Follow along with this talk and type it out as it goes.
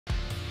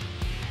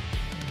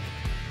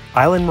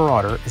Island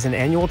Marauder is an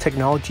annual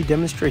technology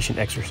demonstration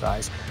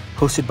exercise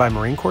hosted by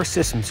Marine Corps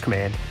Systems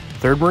Command,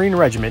 3rd Marine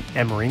Regiment,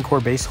 and Marine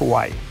Corps Base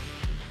Hawaii.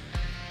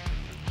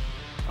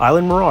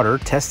 Island Marauder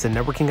tests the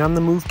networking on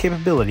the move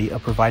capability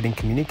of providing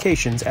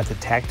communications at the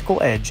tactical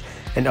edge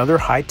and other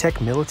high-tech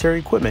military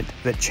equipment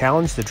that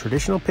challenge the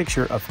traditional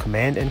picture of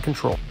command and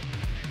control.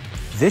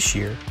 This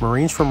year,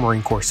 Marines from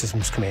Marine Corps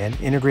Systems Command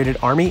integrated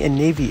Army and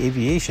Navy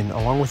aviation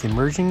along with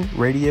emerging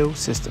radio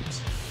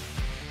systems.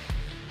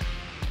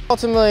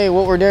 Ultimately,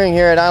 what we're doing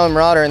here at Island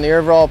Marauder and the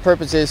overall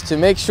purpose is to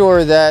make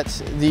sure that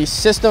the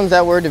systems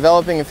that we're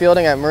developing and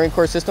fielding at Marine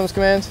Corps Systems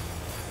Command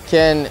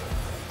can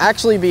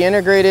actually be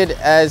integrated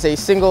as a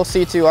single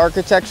C2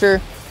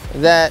 architecture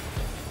that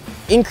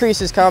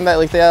increases combat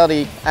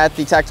lethality at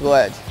the tactical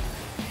edge.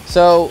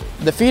 So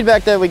the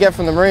feedback that we get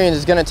from the Marines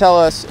is going to tell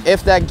us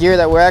if that gear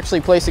that we're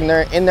actually placing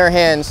in their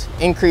hands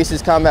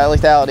increases combat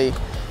lethality.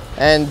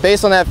 And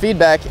based on that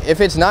feedback,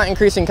 if it's not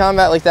increasing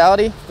combat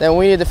lethality, then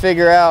we need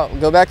to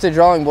go back to the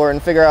drawing board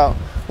and figure out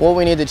what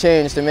we need to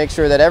change to make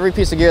sure that every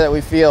piece of gear that we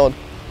field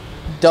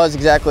does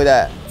exactly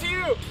that. To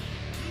you!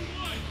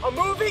 I'm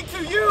moving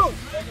to you!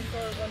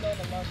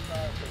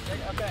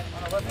 Okay,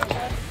 on the left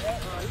hand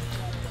side?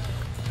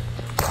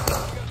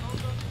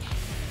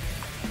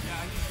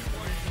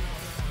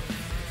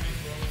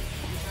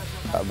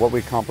 What we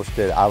accomplished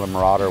at Island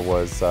Marauder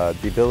was the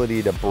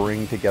ability to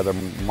bring together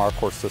Marine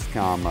Corps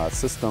Syscom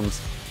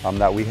systems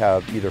that we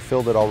have either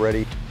fielded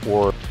already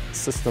or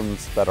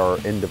systems that are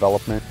in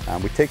development.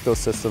 We take those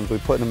systems, we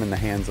put them in the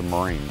hands of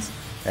Marines.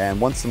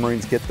 And once the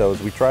Marines get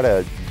those, we try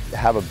to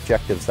have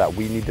objectives that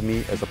we need to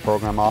meet as a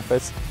program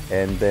office,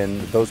 and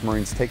then those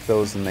Marines take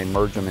those and they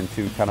merge them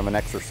into kind of an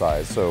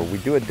exercise. So we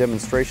do a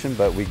demonstration,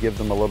 but we give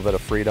them a little bit of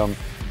freedom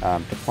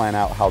to plan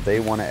out how they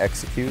want to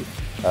execute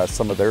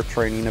some of their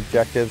training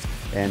objectives,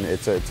 and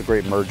it's a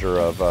great merger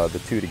of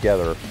the two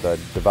together. The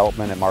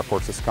development at Marine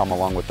Corps Syscom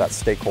along with that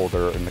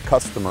stakeholder and the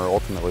customer,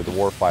 ultimately the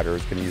warfighter,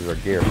 is going to use our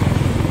gear.